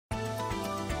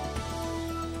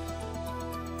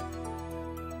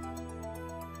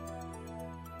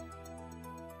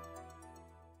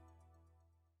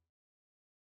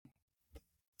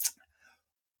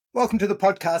Welcome to the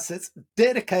podcast that's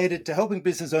dedicated to helping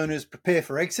business owners prepare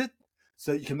for exit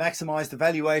so you can maximize the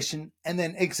valuation and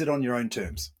then exit on your own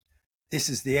terms. This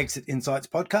is the Exit Insights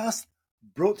podcast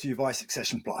brought to you by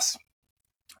Succession Plus.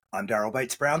 I'm Daryl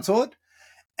Bates Brownsword,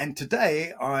 and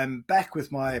today I'm back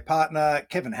with my partner,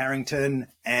 Kevin Harrington,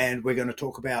 and we're going to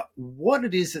talk about what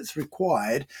it is that's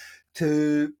required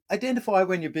to identify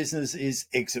when your business is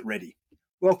exit ready.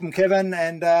 Welcome, Kevin,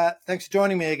 and thanks for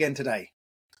joining me again today.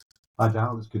 Hi,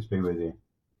 Darryl. It's good to be with you.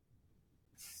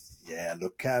 Yeah,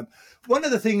 look, one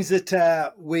of the things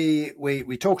that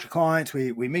we talk to clients,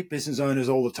 we meet business owners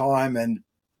all the time, and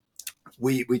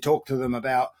we talk to them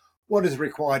about what is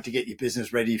required to get your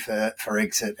business ready for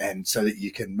exit, and so that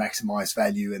you can maximize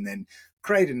value and then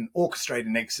create and orchestrate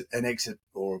an exit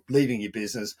or leaving your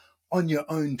business on your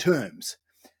own terms.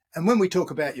 And when we talk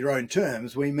about your own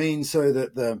terms, we mean so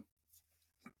that the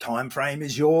time frame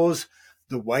is yours,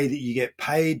 the way that you get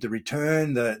paid, the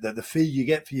return, the fee you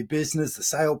get for your business, the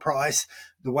sale price,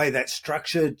 the way that's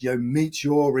structured, meets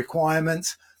your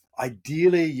requirements.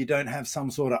 Ideally, you don't have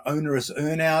some sort of onerous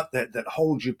earnout that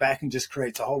holds you back and just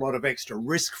creates a whole lot of extra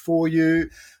risk for you.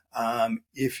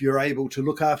 If you're able to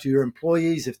look after your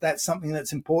employees, if that's something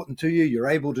that's important to you, you're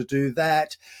able to do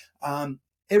that.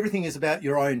 Everything is about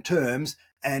your own terms,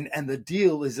 and the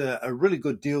deal is a really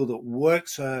good deal that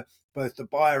works for both the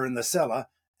buyer and the seller.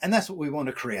 And that's what we want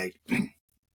to create.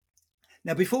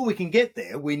 Now, before we can get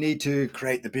there, we need to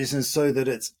create the business so that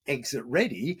it's exit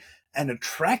ready and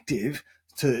attractive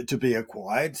to be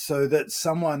acquired, so that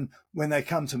someone, when they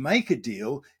come to make a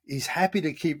deal, is happy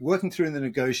to keep working through the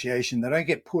negotiation. They don't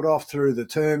get put off through the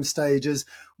term stages.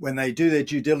 When they do their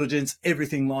due diligence,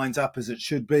 everything lines up as it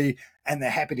should be, and they're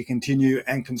happy to continue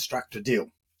and construct a deal.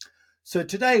 So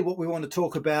today, what we want to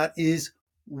talk about is,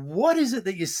 what is it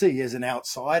that you see as an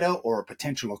outsider or a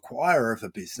potential acquirer of a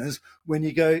business when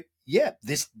you go, yeah,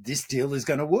 this deal is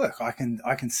going to work. I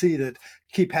can see that.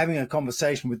 Keep having a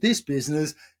conversation with this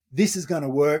business, this is going to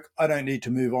work. I don't need to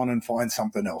move on and find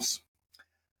something else.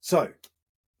 So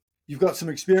you've got some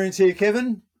experience here,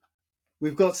 Kevin.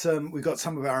 We've got some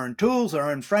of our own tools,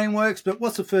 our own frameworks, but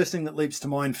what's the first thing that leaps to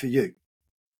mind for you?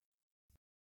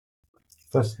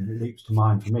 First thing that leaps to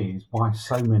mind for me is why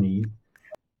so many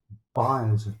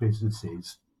buyers of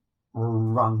businesses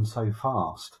run so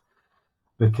fast.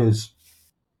 Because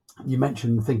you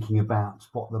mentioned thinking about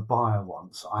what the buyer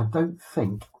wants. I don't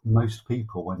think most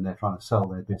people, when they're trying to sell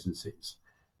their businesses,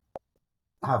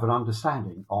 have an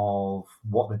understanding of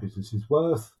what their business is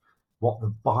worth, what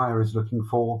the buyer is looking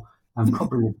for, and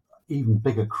probably even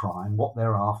bigger crime, what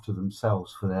they're after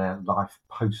themselves for their life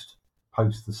post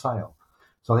the sale.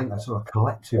 So I think that's sort of a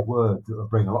collective word that will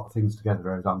bring a lot of things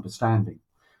together as understanding.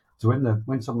 So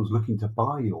when someone's looking to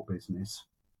buy your business,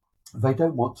 they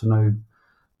don't want to know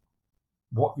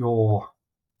what your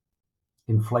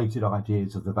inflated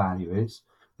ideas of the value is.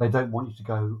 They don't want you to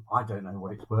go, I don't know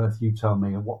what it's worth, you tell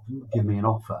me, and give me an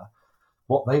offer.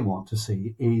 What they want to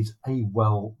see is a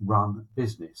well-run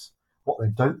business. What they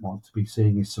don't want to be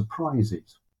seeing is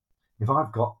surprises. If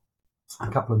I've got a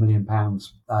couple of £1 million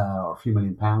or a few £1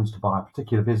 million to buy a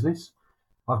particular business,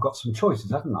 I've got some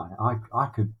choices, haven't I? I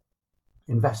could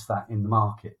invest that in the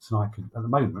markets, and I could, at the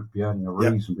moment, be earning a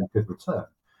reasonably good return.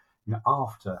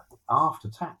 After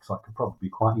tax, I could probably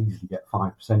quite easily get 5%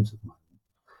 at the moment.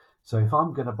 So if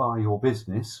I'm going to buy your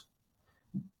business,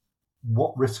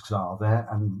 what risks are there,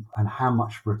 and how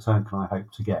much return can I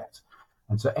hope to get?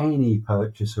 And so any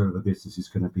purchaser of a business is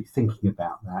going to be thinking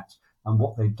about that. And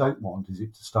what they don't want is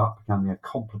it to start becoming a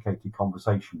complicated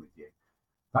conversation with you.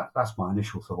 That's my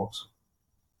initial thoughts.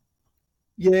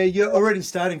 Yeah, you're already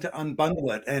starting to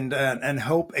unbundle it and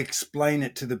help explain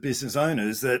it to the business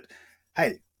owners that,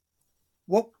 hey,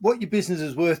 what your business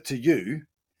is worth to you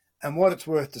and what it's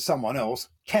worth to someone else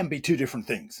can be two different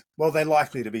things. Well, they're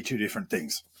likely to be two different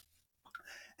things.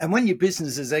 And when your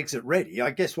business is exit ready, I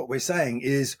guess what we're saying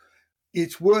is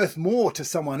it's worth more to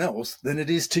someone else than it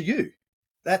is to you.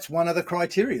 That's one of the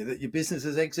criteria, that your business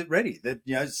is exit ready. That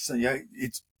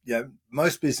it's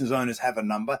most business owners have a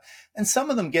number, and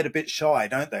some of them get a bit shy,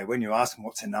 don't they? When you ask them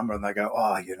what's their number, and they go,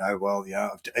 I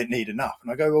need enough.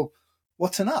 And I go, well,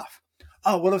 what's enough?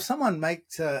 Oh, well, if someone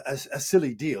makes a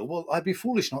silly deal, well, I'd be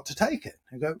foolish not to take it.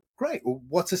 I go, great. Well,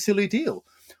 what's a silly deal?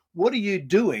 What are you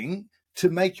doing to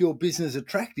make your business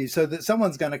attractive so that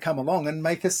someone's going to come along and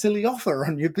make a silly offer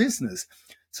on your business?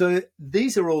 So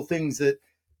these are all things that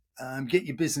get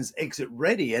your business exit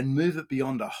ready and move it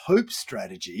beyond a hope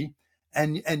strategy.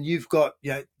 And you've got,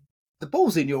 the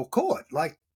ball's in your court.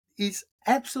 Like, it's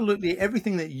absolutely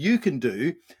everything that you can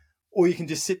do, or you can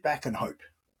just sit back and hope.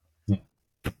 Yeah.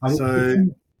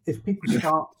 If people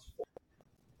start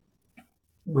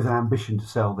with an ambition to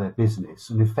sell their business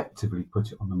and effectively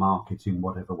put it on the market in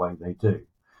whatever way they do.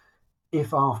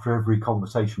 If after every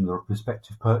conversation with a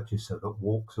prospective purchaser that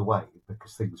walks away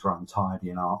because things are untidy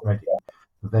and aren't ready,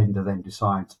 the vendor then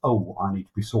decides, oh, I need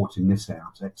to be sorting this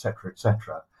out,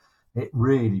 etc., it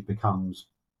really becomes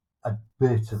a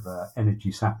bit of an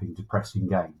energy sapping, depressing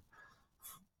game.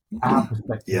 Our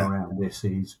perspective Yeah. around this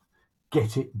is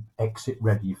get it exit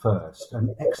ready first.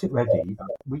 And exit ready,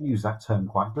 we use that term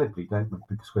quite glibly, don't we?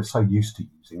 Because we're so used to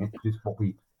using it, because it's what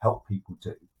we help people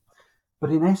do.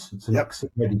 But in essence, an Yep.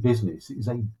 exit ready business is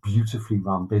a beautifully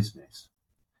run business.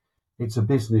 It's a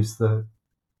business that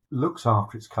looks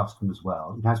after its customers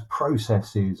well. It has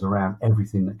processes around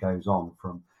everything that goes on,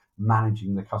 from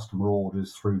managing the customer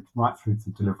orders right through to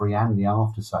delivery and the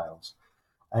after sales.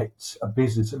 It's a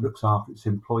business that looks after its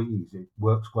employees. It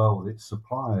works well with its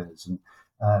suppliers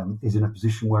and is in a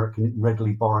position where it can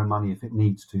readily borrow money if it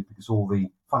needs to, because all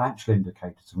the financial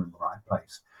indicators are in the right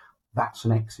place. That's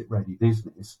an exit-ready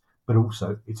business, but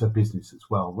also it's a business that's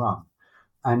well run.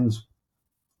 And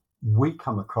we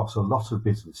come across a lot of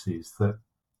businesses that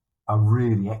are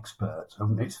really expert,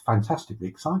 and it's fantastically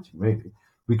exciting, really.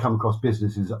 We come across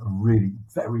businesses that are really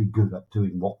very good at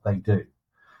doing what they do,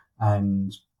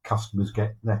 and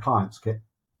their clients get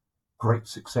great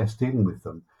success dealing with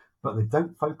them, but they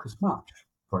don't focus much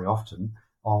very often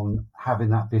on having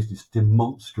that business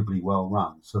demonstrably well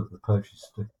run, so that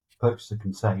the purchaser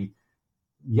can say,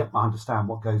 yep, I understand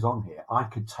what goes on here. I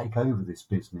could take over this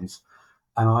business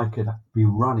and I could be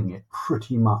running it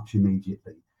pretty much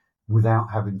immediately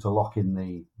without having to lock in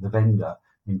the vendor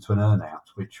into an earn-out,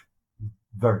 which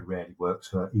very rarely works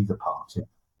for either party.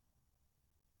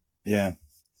 Yeah.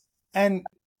 And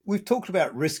we've talked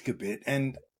about risk a bit,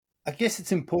 and I guess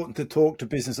it's important to talk to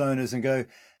business owners and go,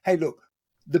 hey, look,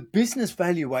 the business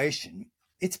valuation,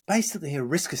 it's basically a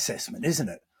risk assessment, isn't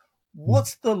it?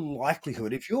 What's the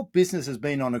likelihood, if your business has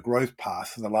been on a growth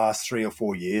path for the last 3 or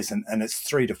 4 years, and it's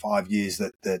 3 to 5 years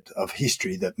that of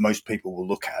history that most people will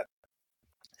look at,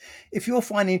 if your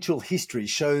financial history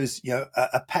shows,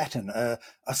 a pattern, a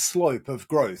slope of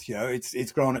growth,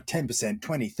 it's grown at 10%,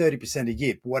 20, 30% a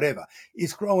year, whatever,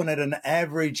 it's grown at an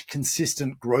average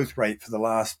consistent growth rate for the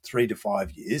last 3 to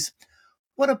 5 years,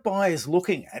 what a buyer is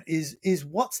looking at is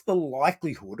what's the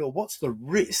likelihood or what's the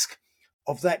risk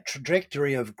of that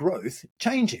trajectory of growth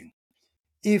changing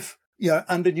if,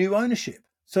 under new ownership.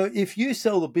 So if you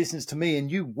sell the business to me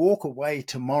and you walk away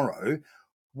tomorrow,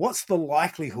 what's the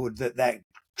likelihood that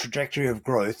trajectory of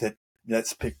growth, that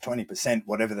let's pick 20%,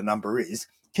 whatever the number is,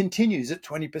 continues at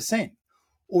 20%?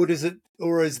 Or is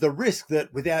the risk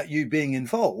that without you being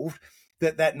involved,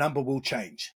 that number will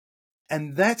change?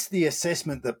 And that's the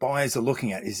assessment that buyers are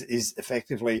looking at, is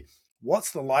effectively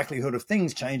what's the likelihood of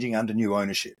things changing under new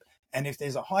ownership? And if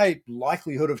there's a high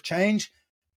likelihood of change,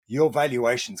 your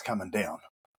valuation's coming down.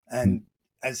 And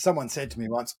as someone said to me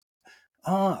once,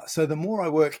 so the more I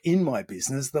work in my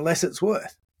business, the less it's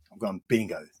worth. I've gone,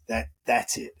 bingo,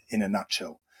 that's it in a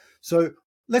nutshell. So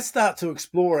let's start to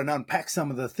explore and unpack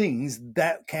some of the things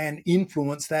that can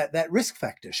influence that risk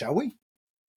factor, shall we?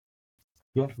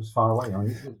 Yeah, it was far away. I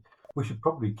mean, we should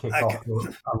probably kick Okay.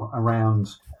 off around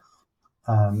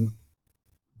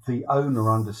the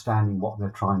owner understanding what they're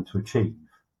trying to achieve.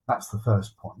 That's the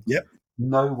first point. Yep.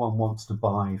 No one wants to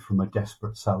buy from a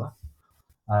desperate seller.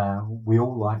 We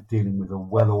all like dealing with a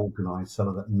well-organised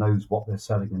seller that knows what they're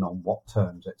selling and on what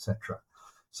terms, etc.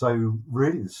 So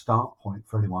really the start point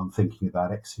for anyone thinking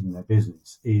about exiting their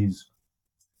business is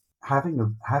having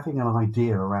an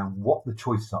idea around what the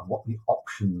choices are, what the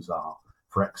options are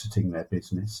for exiting their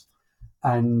business,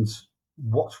 and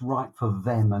what's right for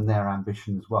them and their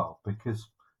ambition as well, because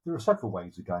there are several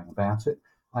ways of going about it,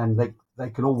 and they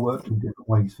can all work in different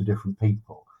ways for different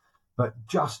people. But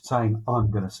just saying,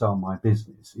 I'm going to sell my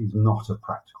business is not a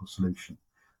practical solution.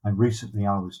 And recently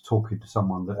I was talking to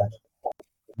someone that had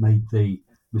made the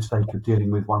mistake of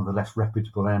dealing with one of the less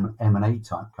reputable M&A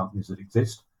type companies that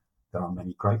exist. There are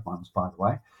many great ones, by the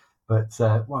way, but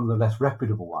one of the less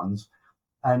reputable ones.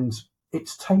 And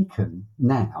it's taken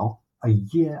now a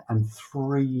year and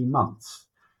 3 months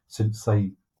since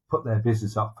they put their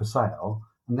business up for sale,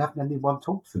 and they haven't had anyone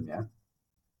talk to them yet.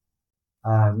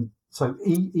 So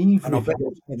even if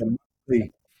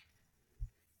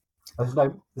there's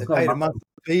no monthly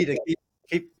fee to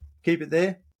keep it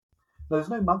there. There's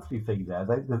no monthly fee there.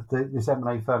 This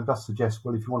M&A firm does suggest,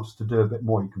 well, if you want us to do a bit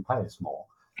more, you can pay us more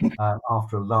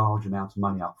after a large amount of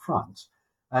money up front.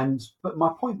 But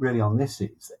my point really on this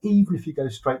is that even if you go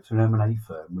straight to an M&A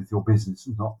firm with your business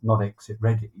not exit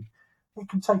ready, it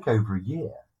can take over a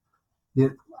year.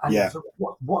 So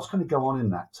what's going to go on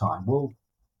in that time? Well,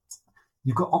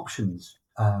 you've got options.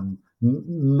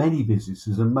 Many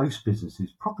businesses and most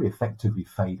businesses probably effectively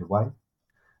fade away.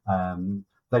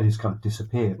 They just kind of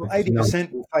disappear Well, because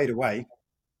 80% will fade away.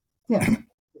 yeah,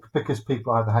 because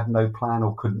people either had no plan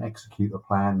or couldn't execute a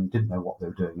plan, didn't know what they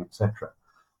were doing, etc.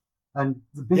 And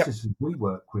the Yep. businesses we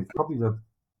work with, probably the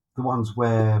ones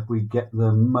where we get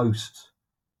the most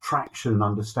traction and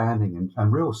understanding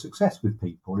and real success with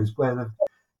people is where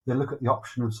they look at the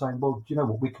option of saying, well, do you know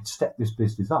what, we could step this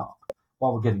business up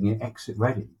while we're getting it exit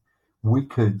ready. We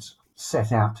could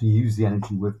set out to use the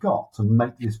energy we've got to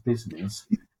make this business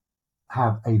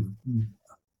have an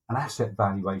asset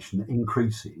valuation that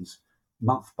increases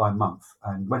month by month.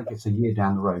 And when it gets a year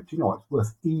down the road, do you know what, it's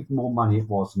worth even more money it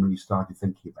was than when you started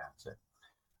thinking about it.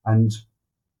 And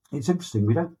it's interesting,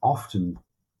 we don't often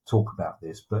talk about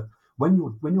this, but when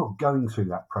you're going through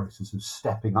that process of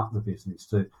stepping up the business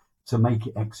to make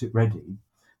it exit ready,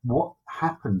 what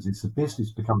happens is the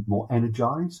business becomes more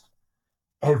energized,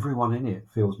 everyone in it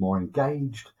feels more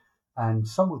engaged, and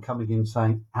someone coming in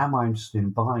saying, am I interested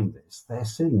in buying this? They're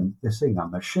seeing a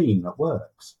machine that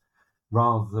works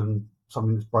rather than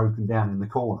something that's broken down in the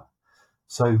corner.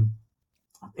 So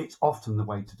it's often the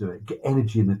way to do it. Get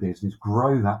energy in the business,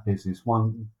 grow that business.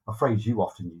 A phrase you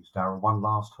often use, Darryl, one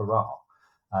last hurrah,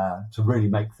 to really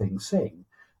make things sing.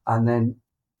 And then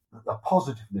the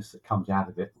positiveness that comes out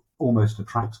of it almost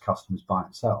attracts customers by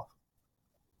itself.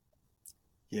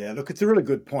 Yeah, look, it's a really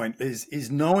good point.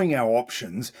 Is knowing our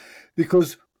options,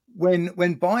 because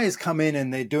when buyers come in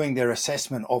and they're doing their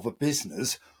assessment of a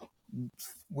business,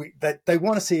 they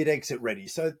want to see it exit ready.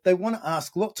 So they want to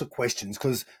ask lots of questions,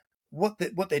 because what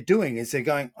they're doing is they're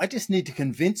going, I just need to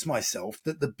convince myself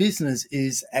that the business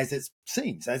is as it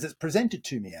seems, as it's presented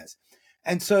to me as.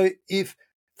 And so if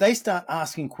they start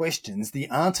asking questions, the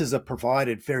answers are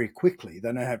provided very quickly.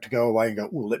 They don't have to go away and go,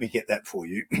 oh, let me get that for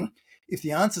you. If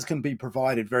the answers can be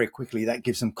provided very quickly, that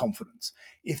gives them confidence.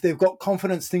 If they've got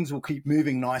confidence, things will keep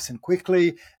moving nice and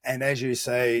quickly. And as you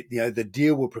say, the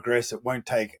deal will progress. It won't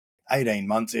take 18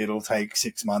 months. It'll take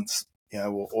 6 months,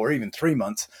 or even 3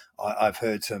 months. I've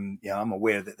heard some, I'm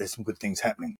aware that there's some good things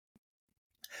happening.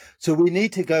 So we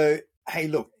need to go, hey,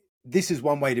 look, this is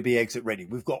one way to be exit ready.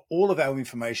 We've got all of our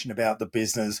information about the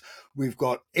business. We've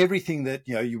got everything that,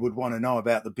 you would want to know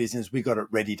about the business. We got it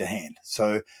ready to hand.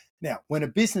 So now, when a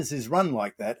business is run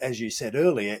like that, as you said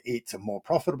earlier, it's a more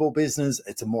profitable business.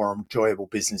 It's a more enjoyable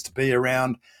business to be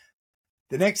around.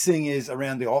 The next thing is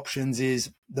around the options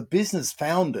is the business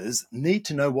founders need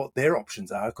to know what their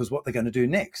options are, because what they're going to do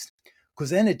next.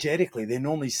 Because energetically, they're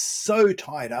normally so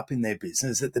tied up in their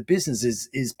business that the business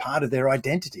is part of their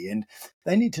identity, and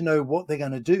they need to know what they're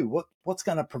going to do, what's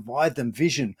going to provide them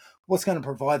vision, what's going to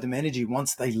provide them energy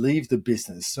once they leave the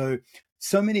business.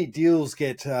 So many deals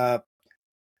get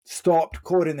stopped,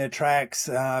 caught in their tracks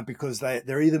because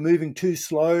they're either moving too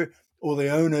slow, or the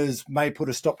owners may put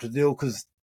a stop to the deal because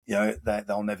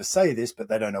they'll never say this, but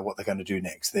they don't know what they're going to do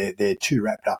next. They're too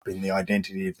wrapped up in the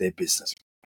identity of their business.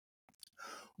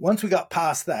 Once we got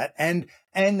past that, and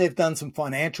they've done some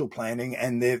financial planning,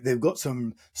 and they've got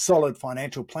some solid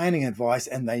financial planning advice,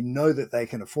 and they know that they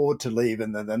can afford to leave,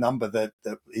 and the number that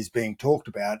is being talked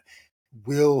about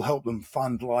will help them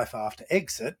fund life after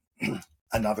exit.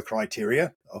 Another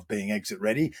criteria of being exit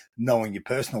ready, knowing your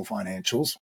personal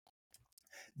financials.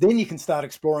 Then you can start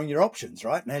exploring your options,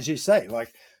 right? And as you say,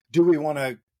 like, do we want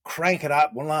to crank it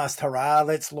up one last hurrah?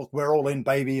 Let's look, we're all in,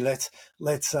 baby. Let's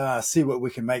see what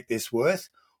we can make this worth.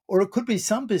 Or it could be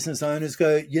some business owners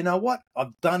go, you know what?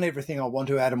 I've done everything I want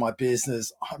to out of my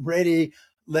business. I'm ready.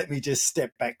 Let me just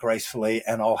step back gracefully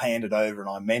and I'll hand it over, and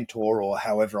I mentor, or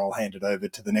however I'll hand it over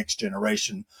to the next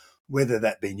generation, whether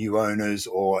that be new owners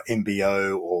or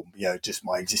MBO or just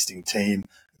my existing team.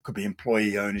 It could be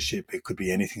employee ownership. It could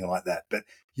be anything like that. But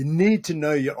you need to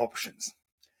know your options.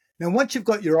 Now, once you've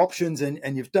got your options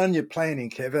and you've done your planning,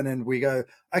 Kevin, and we go,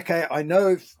 okay, I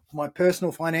know my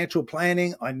personal financial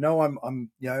planning. I know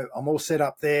I'm all set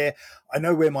up there. I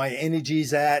know where my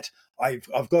energy's at.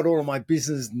 I've got all of my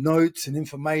business notes and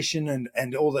information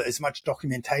and all as much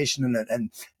documentation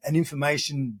and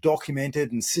information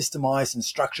documented and systemized and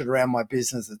structured around my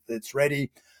business that's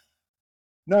ready.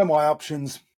 Know my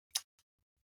options.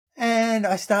 And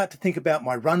I start to think about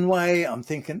my runway. I'm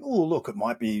thinking, oh, look, it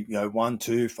might be 1,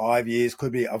 2, 5 years.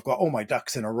 Could be I've got all my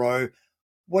ducks in a row.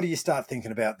 What do you start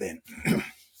thinking about then?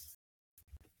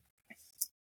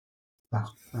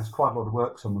 That's quite a lot of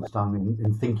work someone's done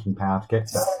in thinking power to get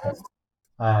to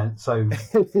that. So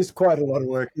it is quite a lot of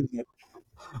work, isn't it?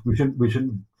 We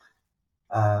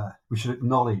should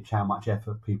acknowledge how much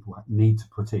effort people need to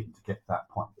put in to get to that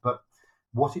point. But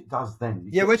what it does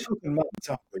then, we're talking months,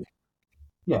 aren't we?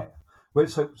 Yeah. Well,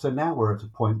 so now we're at a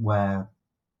point where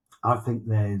I think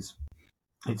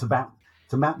it's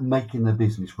about making the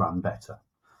business run better.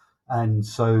 And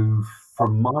so,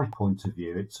 from my point of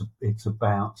view, it's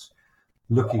about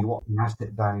looking at what the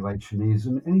asset valuation is,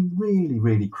 and in really,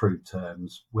 really crude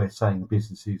terms, we're saying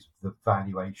the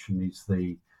valuation is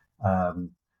the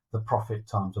profit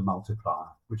times a multiplier,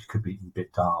 which could be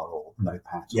EBITDA or NOPAT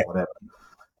or Yeah. whatever.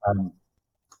 Um,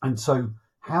 and so,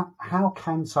 how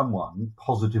can someone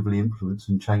positively influence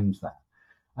and change that?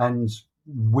 And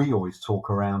we always talk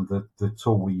around the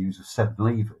tool we use of 7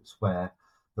 levers, where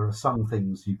there are some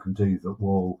things you can do that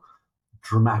will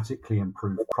dramatically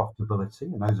improve profitability,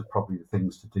 and those are probably the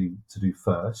things to do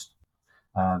first,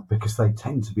 because they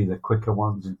tend to be the quicker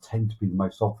ones and tend to be the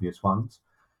most obvious ones.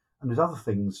 And there's other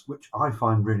things which I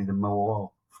find really the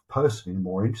more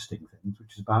interesting things,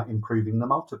 which is about improving the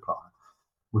multiplier,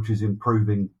 which is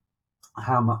improving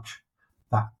how much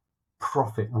that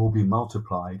profit will be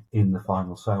multiplied in the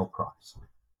final sale price.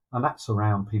 And that's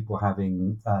around people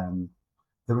having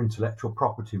their intellectual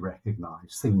property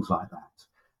recognised, things like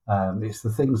that. It's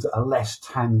the things that are less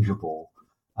tangible.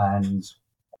 And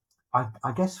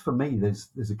I guess for me,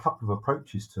 there's a couple of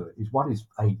approaches to it. One is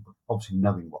obviously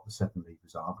knowing what the 7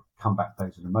 levers are. I'll come back to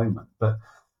those in a moment. But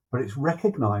it's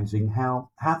recognising how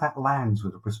that lands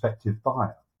with a prospective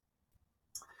buyer.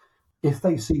 If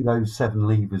they see those 7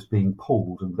 levers being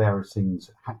pulled and various things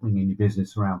happening in your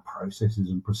business around processes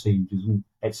and procedures and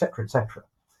et cetera,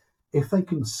 if they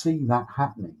can see that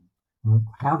happening,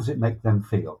 how does it make them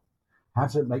feel? How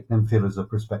does it make them feel as a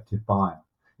prospective buyer?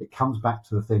 It comes back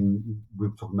to the thing we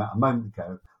were talking about a moment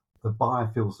ago. The buyer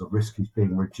feels the risk is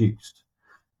being reduced,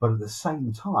 but at the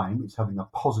same time, it's having a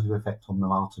positive effect on the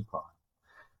multiplier.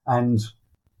 And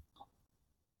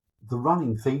the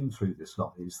running theme through this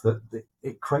lot is that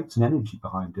it creates an energy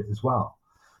behind it as well.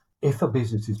 If a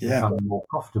business is becoming more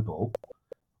profitable,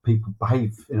 people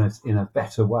behave in a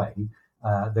better way,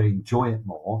 they enjoy it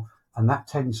more, and that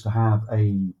tends to have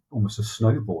almost a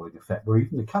snowballing effect where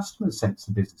even the customers sense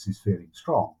the business is feeling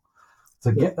strong.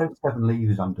 So get those 7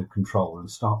 levers under control and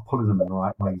start pulling them in the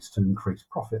right ways to increase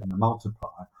profit and the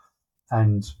multiplier.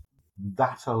 And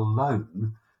that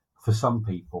alone, for some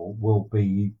people, will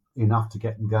be enough to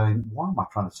get them going, why am I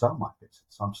trying to sell my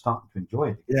business? I'm starting to enjoy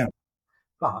it again. Yeah.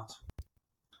 But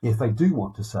if they do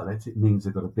want to sell it, it means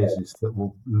they've got a business that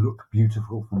will look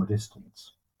beautiful from a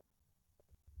distance.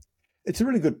 It's a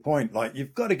really good point. Like,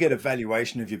 you've got to get a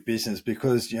valuation of your business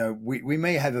because, we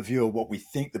may have a view of what we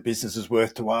think the business is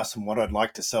worth to us and what I'd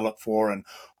like to sell it for and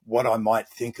what I might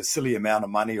think a silly amount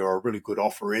of money or a really good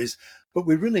offer is. But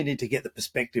we really need to get the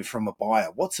perspective from a buyer.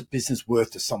 What's a business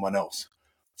worth to someone else?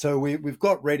 So we've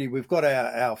got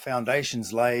our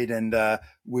foundations laid, and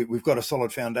we've got a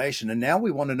solid foundation. And now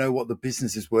we want to know what the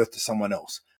business is worth to someone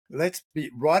else. Let's be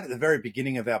right at the very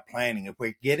beginning of our planning. If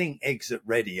we're getting exit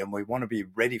ready and we want to be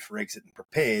ready for exit and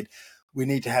prepared, we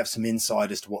need to have some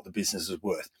insight as to what the business is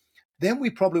worth. Then we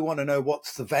probably want to know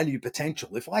what's the value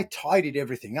potential. If I tidied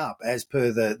everything up as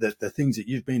per the things that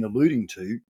you've been alluding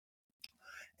to,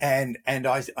 and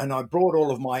I brought all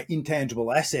of my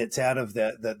intangible assets out of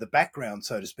the background,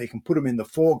 so to speak, and put them in the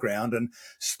foreground and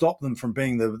stopped them from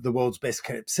being the world's best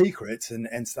kept secrets,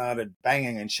 and started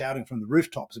banging and shouting from the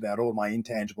rooftops about all my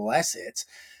intangible assets.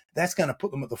 That's going to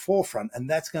put them at the forefront, and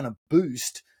that's going to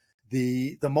boost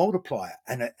the multiplier,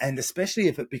 and especially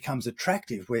if it becomes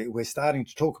attractive, we're starting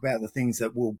to talk about the things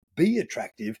that will be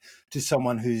attractive to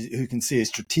someone who can see a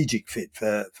strategic fit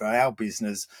for our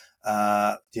business,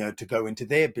 to go into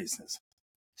their business.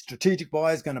 Strategic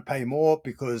buyer is going to pay more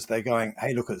because they're going,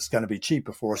 hey, look, it's going to be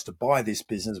cheaper for us to buy this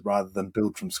business rather than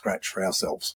build from scratch for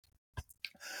ourselves.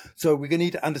 So we're going to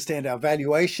need to understand our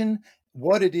valuation,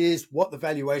 what it is, what the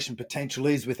valuation potential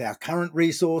is with our current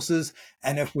resources.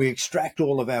 And if we extract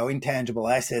all of our intangible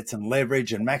assets and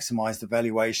leverage and maximize the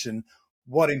valuation,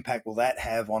 what impact will that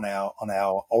have on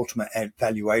our ultimate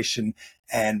valuation,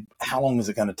 and how long is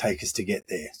it going to take us to get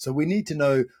there? So we need to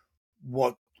know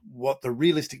what the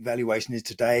realistic valuation is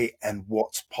today and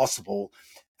what's possible.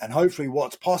 And hopefully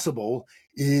what's possible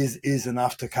is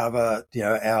enough to cover,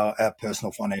 our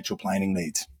personal financial planning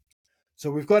needs. So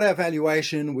we've got our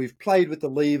valuation, we've played with the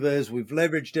levers, we've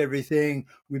leveraged everything.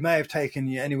 We may have taken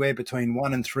anywhere between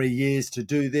 1 and 3 years to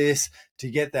do this, to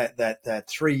get that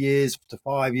 3 years to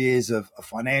 5 years of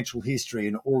financial history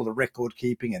and all of the record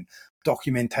keeping and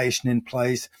documentation in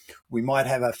place. We might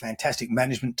have a fantastic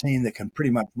management team that can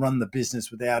pretty much run the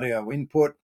business without our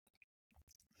input.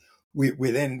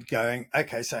 We're then going,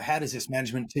 okay, so how does this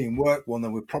management team work? Well,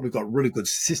 then we've probably got really good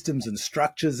systems and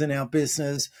structures in our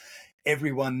business.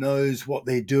 everyone knows what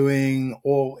they're doing,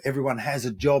 or everyone has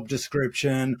a job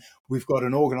description. We've got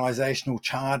an organizational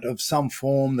chart of some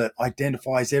form that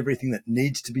identifies everything that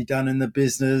needs to be done in the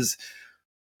business.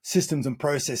 Systems and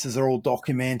processes are all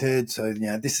documented. So,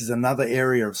 this is another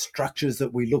area of structures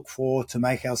that we look for to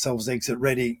make ourselves exit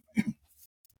ready.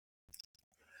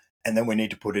 And then we need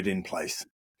to put it in place.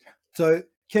 So,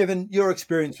 Kevin, your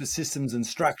experience with systems and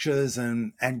structures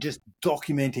and just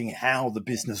documenting how the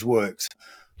business works,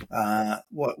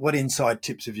 what inside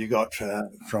tips have you got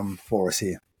for us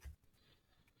here?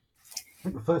 I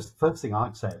think the first thing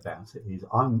I'd say about it is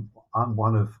I'm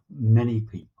one of many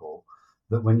people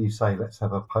that when you say let's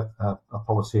have a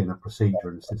policy and a procedure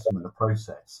and a system and a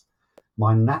process,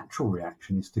 my natural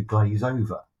reaction is to glaze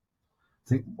over.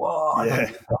 Think, whoa,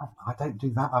 I don't do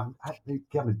that. It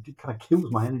kind of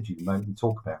kills my energy the moment we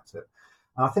talk about it.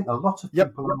 And I think a lot of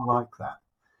people are like that.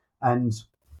 And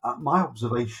my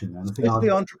observation, and the thing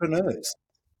especially entrepreneurs.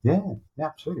 Yeah,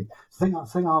 absolutely. The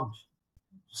thing I'll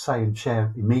say and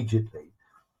share immediately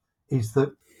is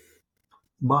that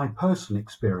my personal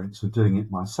experience of doing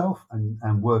it myself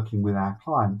and working with our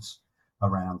clients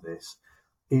around this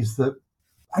is that,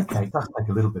 okay, it does take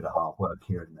a little bit of hard work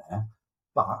here and there,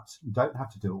 but you don't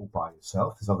have to do it all by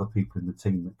yourself. There's other people in the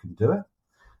team that can do it.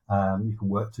 You can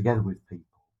work together with people.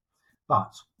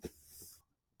 But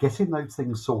getting those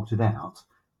things sorted out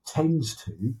tends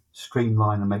to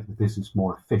streamline and make the business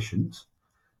more efficient.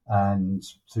 And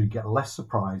so you get less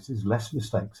surprises, less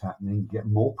mistakes happening, you get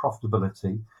more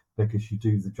profitability because you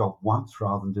do the job once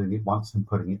rather than doing it once and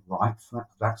putting it right. So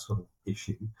that sort of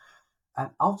issue.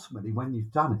 And ultimately, when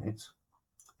you've done it,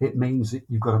 it means that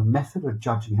you've got a method of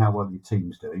judging how well your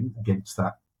team's doing against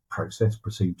that process,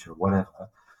 procedure, whatever.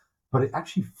 But it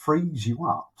actually frees you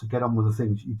up to get on with the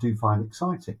things you do find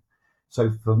exciting.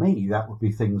 So for me, that would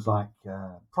be things like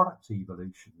product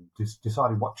evolution,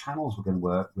 deciding what channels we're going to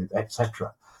work with,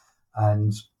 etc.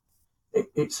 And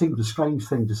it seemed a strange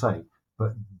thing to say,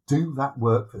 but do that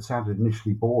work that sounded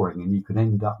initially boring, and you can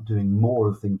end up doing more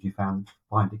of the things you find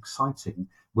exciting,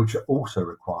 which are also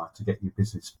required to get your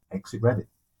business exit ready.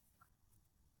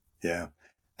 Yeah.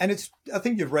 And I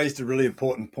think you've raised a really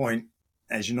important point,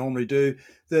 as you normally do,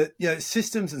 that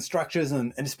systems and structures,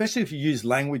 and especially if you use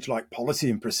language like policy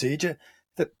and procedure,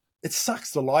 that it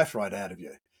sucks the life right out of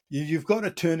you. You've got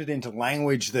to turn it into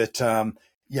language that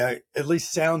at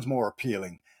least sounds more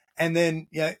appealing. And then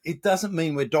it doesn't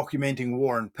mean we're documenting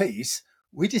War and Peace.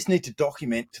 We just need to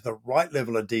document to the right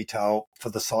level of detail for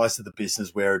the size of the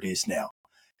business where it is now.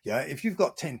 If you've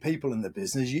got 10 people in the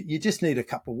business, you just need a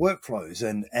couple of workflows,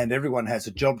 and everyone has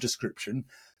a job description.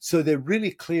 So they're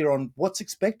really clear on what's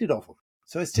expected of them.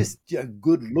 So it's just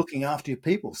good looking after your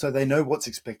people so they know what's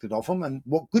expected of them and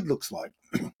what good looks like.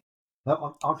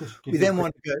 I'll just give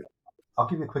I'll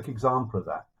give you a quick example of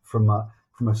that from a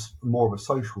more of a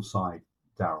social side,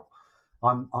 Daryl.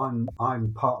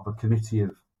 I'm part of a committee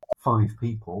of 5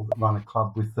 people that run a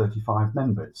club with 35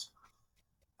 members.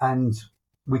 And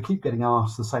we keep getting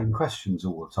asked the same questions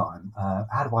all the time.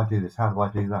 How do I do this? How do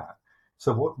I do that?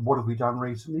 So what have we done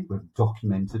recently? We've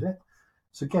documented it.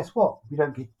 So guess what? We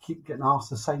don't keep getting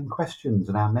asked the same questions,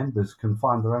 and our members can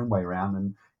find their own way around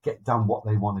and get done what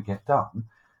they want to get done.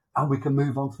 And we can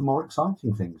move on to the more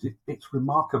exciting things. It's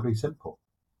remarkably simple.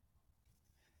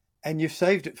 And you've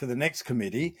saved it for the next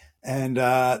committee, and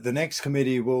the next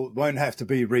committee won't have to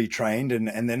be retrained,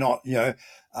 and they're not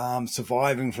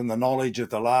surviving from the knowledge of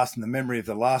the last and the memory of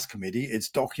the last committee. It's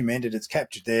documented, it's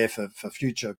captured there for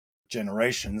future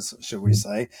generations, shall we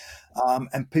say,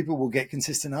 and people will get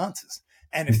consistent answers.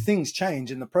 And if things change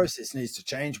and the process needs to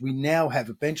change, we now have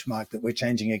a benchmark that we're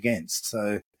changing against.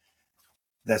 So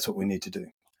that's what we need to do.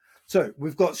 So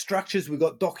we've got structures, we've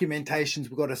got documentations,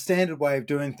 we've got a standard way of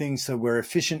doing things so we're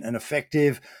efficient and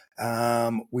effective.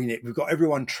 We've got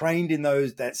everyone trained in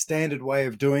that standard way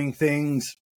of doing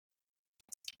things.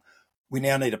 We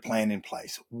now need a plan in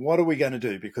place. What are we going to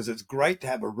do? Because it's great to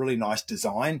have a really nice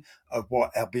design of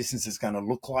what our business is going to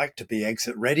look like to be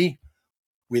exit ready.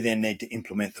 We then need to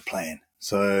implement the plan.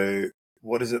 So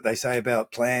what is it they say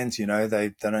about plans?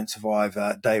 They don't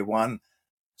survive day one.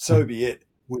 So be it.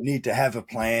 We need to have a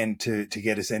plan to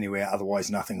get us anywhere.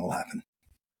 Otherwise, nothing will happen.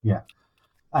 Yeah.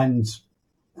 And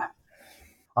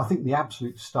I think the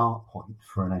absolute start point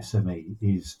for an SME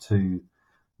is to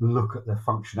look at the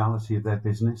functionality of their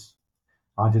business.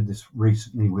 I did this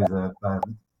recently with a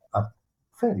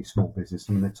fairly small business.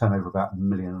 I mean, they turn over about $1.5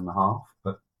 million,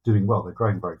 but doing well. They're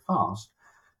growing very fast.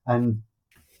 And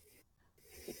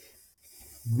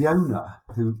the owner,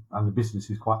 and the business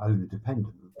is quite owner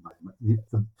dependent at the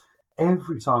moment,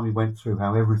 every time he went through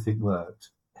how everything worked,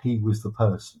 he was the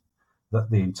person that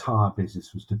the entire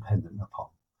business was dependent upon.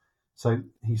 So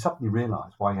he suddenly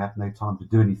realised why he had no time to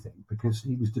do anything, because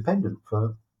he was dependent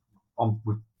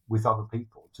with other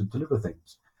people to deliver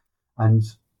things. And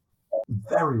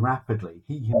very rapidly,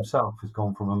 he himself has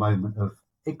gone from a moment of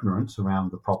ignorance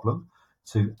around the problem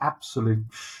to absolute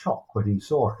shock when he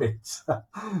saw it,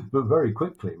 but very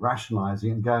quickly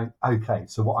rationalising and going, okay,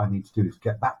 so what I need to do is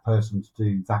get that person to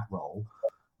do that role,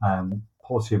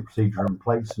 policy and procedure in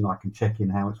place, and I can check in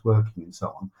how it's working and so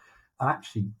on, and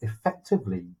actually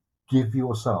effectively give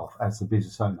yourself as the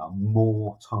business owner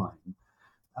more time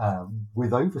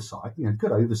with oversight,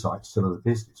 good oversight still of the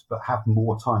business, but have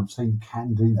more time so you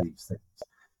can do these things.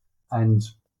 And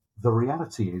the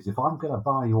reality is, if I'm going to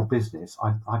buy your business,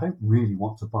 I don't really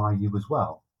want to buy you as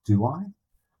well, do I?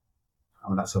 I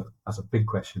mean, that's a big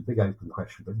question, big open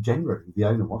question, but generally the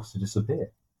owner wants to disappear.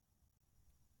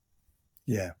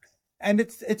 Yeah. And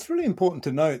it's really important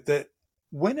to note that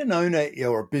when an owner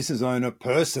or a business owner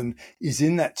person is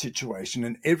in that situation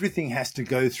and everything has to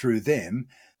go through them,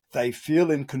 they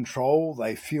feel in control,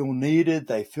 they feel needed,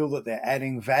 they feel that they're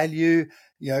adding value,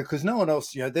 because no one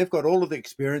else, they've got all of the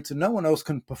experience and no one else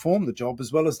can perform the job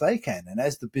as well as they can. And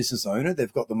as the business owner,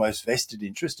 they've got the most vested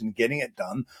interest in getting it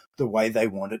done the way they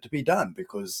want it to be done,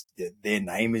 because their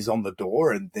name is on the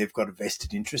door and they've got a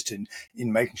vested interest in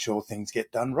making sure things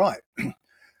get done right.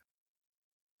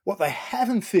 What they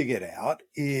haven't figured out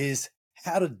is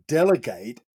how to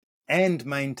delegate and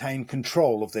maintain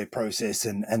control of their process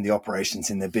and the operations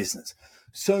in their business.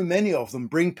 So many of them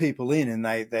bring people in and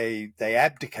they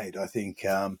abdicate. I think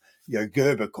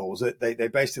Gerber calls it. They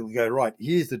basically go, right,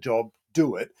 here's the job,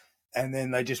 do it, and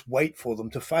then they just wait for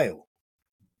them to fail.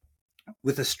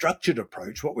 With a structured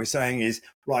approach, what we're saying is,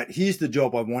 right, here's the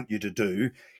job I want you to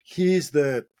do. Here's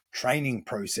the training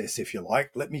process, if you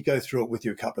like. Let me go through it with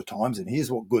you a couple of times, and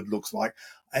here's what good looks like.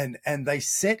 And they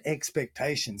set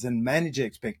expectations and manage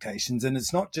expectations. And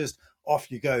it's not just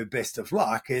off you go, best of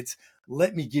luck. It's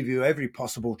let me give you every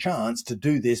possible chance to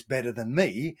do this better than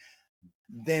me.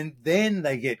 Then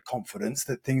they get confidence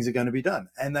that things are going to be done.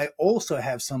 And they also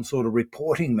have some sort of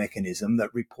reporting mechanism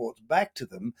that reports back to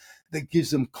them that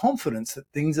gives them confidence that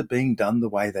things are being done the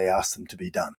way they ask them to be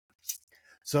done.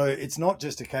 So it's not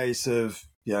just a case of,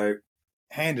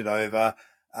 hand it over,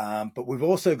 but we've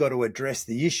also got to address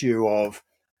the issue of,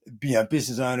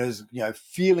 business owners,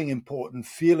 feeling important,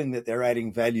 feeling that they're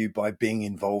adding value by being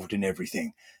involved in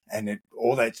everything. And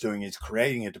all that's doing is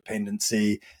creating a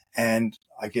dependency. And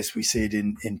I guess we see it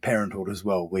in parenthood as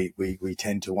well. We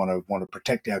tend to want to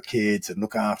protect our kids and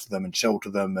look after them and shelter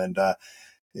them and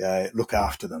look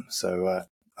after them. So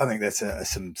I think that's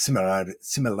some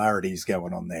similarities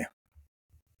going on there.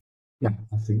 Yeah,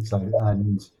 I think so.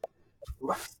 And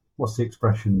what's the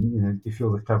expression? If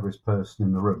you're the cleverest person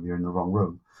in the room, you're in the wrong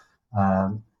room.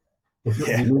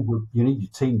 You need your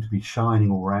team to be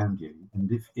shining all around you.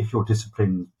 And if you're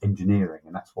disciplined engineering,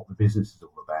 and that's what the business is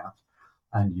all about,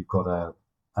 and you've got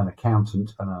an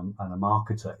accountant and a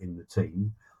marketer in the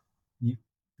team,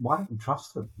 why don't you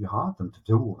trust them? You hired them to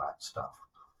do all that stuff.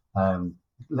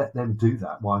 Let them do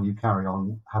that while you carry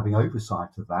on having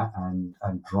oversight of that and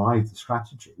drive the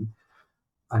strategy.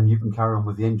 And you can carry on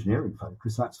with the engineering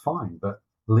focus, that's fine. But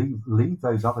leave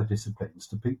those other disciplines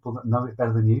to people that know it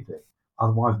better than you do.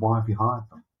 Otherwise, why have you hired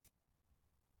them?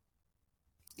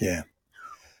 Yeah.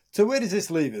 So where does this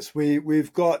leave us?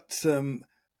 We've got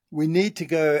we need to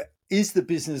go, is the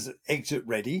business exit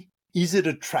ready? Is it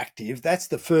attractive? That's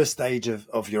the first stage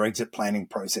of your exit planning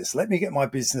process. Let me get my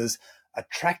business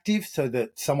attractive so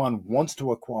that someone wants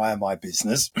to acquire my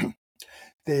business.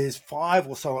 There's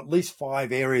at least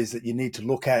five areas that you need to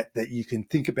look at that you can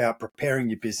think about preparing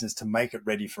your business to make it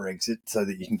ready for exit so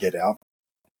that you can get out.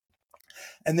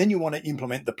 And then you want to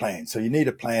implement the plan. So you need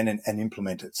a plan and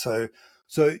implement it. So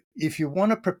if you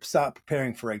want to start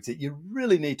preparing for exit, you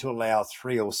really need to allow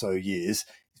 3 or so years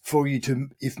for you to,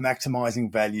 if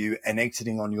maximizing value and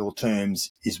exiting on your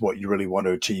terms is what you really want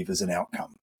to achieve as an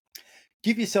outcome.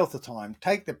 Give yourself the time,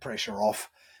 take the pressure off.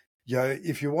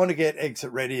 If you want to get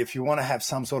exit ready, if you want to have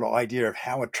some sort of idea of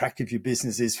how attractive your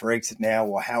business is for exit now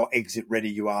or how exit ready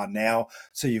you are now,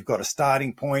 so you've got a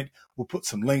starting point, we'll put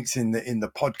some links in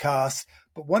the podcast.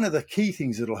 But one of the key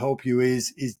things that'll help you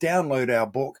is download our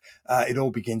book. It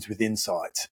all begins with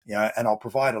insights. And I'll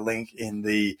provide a link in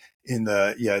the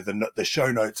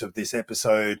show notes of this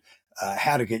episode.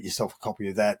 How to get yourself a copy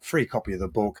of that, free copy of the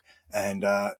book, and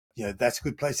that's a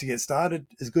good place to get started,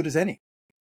 as good as any.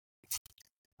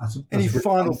 Any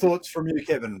final thoughts from you,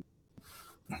 Kevin?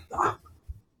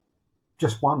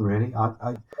 Just one, really.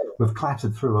 We've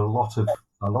clattered through a lot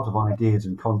of ideas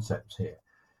and concepts here,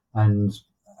 and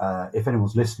if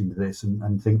anyone's listening to this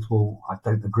and thinks, well, I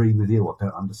don't agree with you or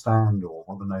don't understand or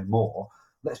want to know more,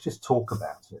 let's just talk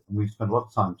about it. And we've spent a lot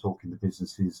of time talking to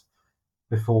businesses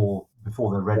before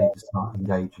they're ready to start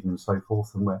engaging and so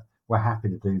forth, and we're happy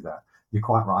to do that. You're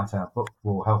quite right, our book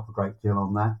will help a great deal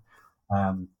on that.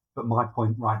 But my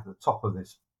point right at the top of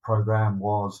this program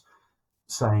was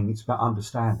saying it's about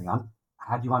understanding.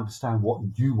 How do you understand what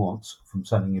you want from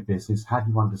selling your business? How do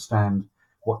you understand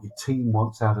what your team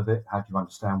wants out of it? How do you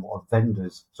understand what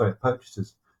a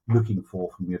purchaser's looking for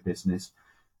from your business?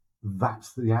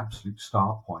 That's the absolute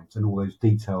start point, and all those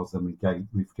details that we've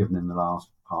given in the last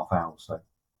half hour or so.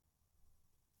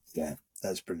 Yeah,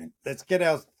 that's brilliant. Let's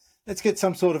get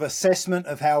some sort of assessment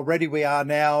of how ready we are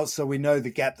now, so we know the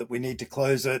gap that we need to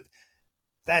close it.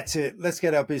 That's it. Let's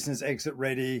get our business exit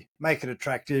ready, make it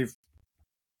attractive.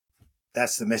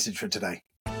 That's the message for today.